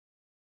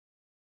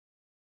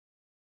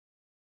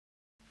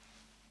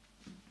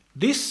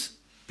This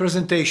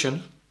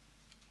presentation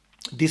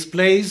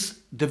displays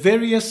the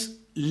various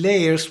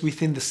layers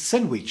within the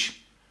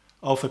sandwich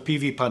of a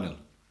PV panel.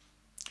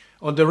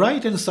 On the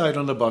right hand side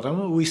on the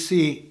bottom we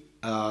see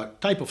a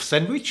type of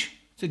sandwich.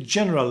 It's a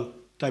general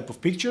type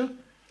of picture.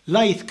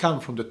 Light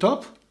comes from the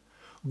top,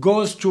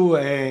 goes to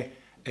a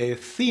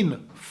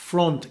thin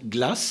front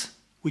glass,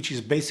 which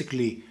is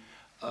basically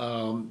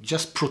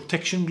just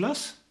protection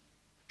glass,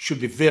 should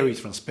be very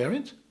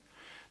transparent.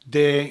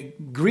 The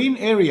green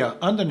area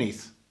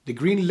underneath, the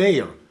green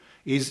layer,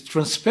 is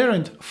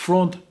transparent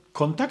front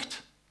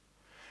contact.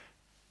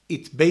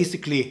 It's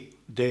basically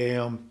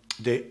the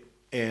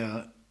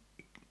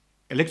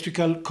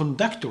electrical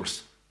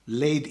conductors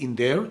laid in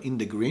there in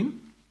the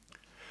green.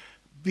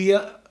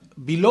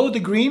 Below the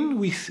green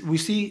we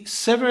see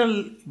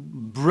several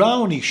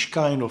brownish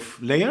kind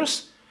of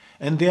layers,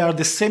 and they are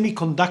the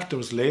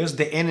semiconductors layers,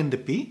 the N and the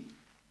P.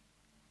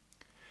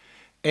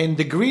 And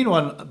the green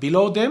one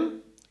below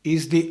them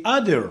is the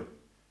other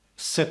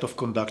set of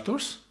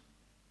conductors.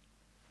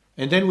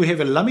 And then we have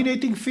a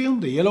laminating film,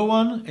 the yellow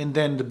one, and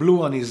then the blue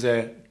one is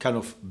a kind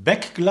of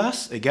back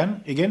glass,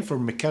 again for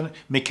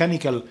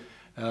mechanical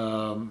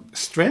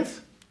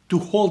strength to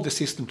hold the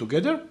system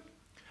together,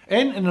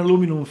 and an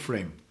aluminum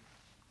frame.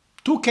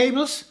 Two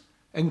cables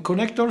and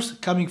connectors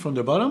coming from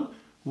the bottom.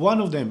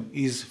 One of them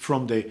is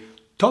from the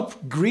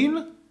top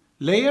green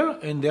layer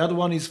and the other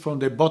one is from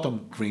the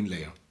bottom green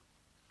layer.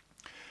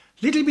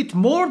 Little bit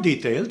more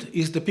detailed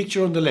is the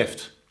picture on the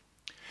left.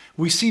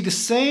 We see the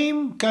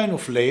same kind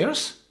of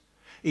layers.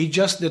 It's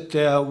just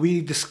that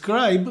we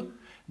describe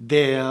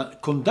the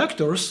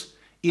conductors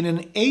in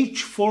an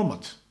H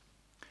format.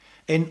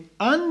 And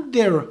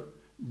under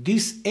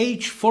this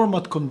H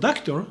format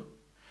conductor,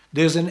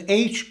 there's an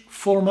H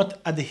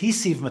format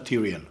adhesive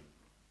material.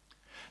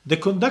 The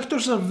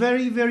conductors are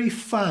very, very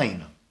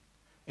fine.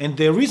 And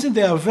the reason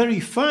they are very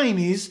fine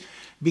is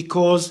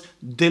because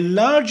the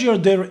larger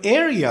their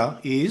area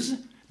is,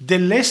 the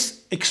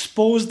less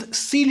exposed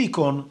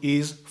silicon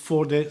is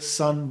for the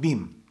sun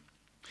beam.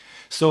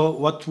 So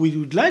what we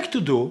would like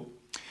to do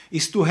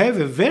is to have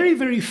a very,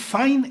 very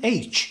fine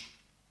H.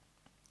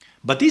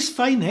 But this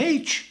fine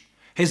H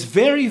has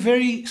very,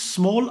 very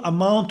small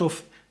amount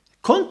of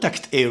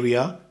contact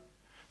area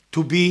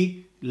to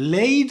be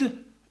laid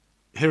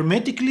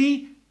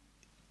hermetically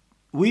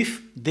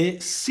with the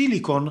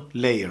silicon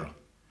layer.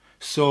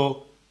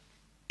 So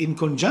in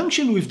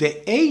conjunction with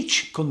the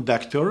H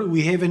conductor,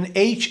 we have an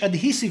H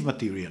adhesive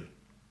material.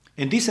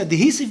 And this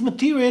adhesive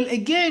material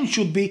again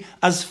should be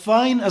as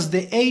fine as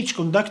the H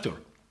conductor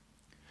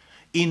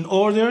in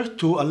order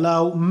to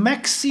allow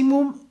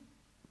maximum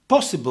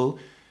possible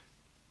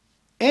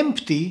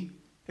empty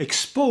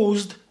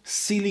exposed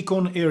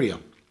silicon area.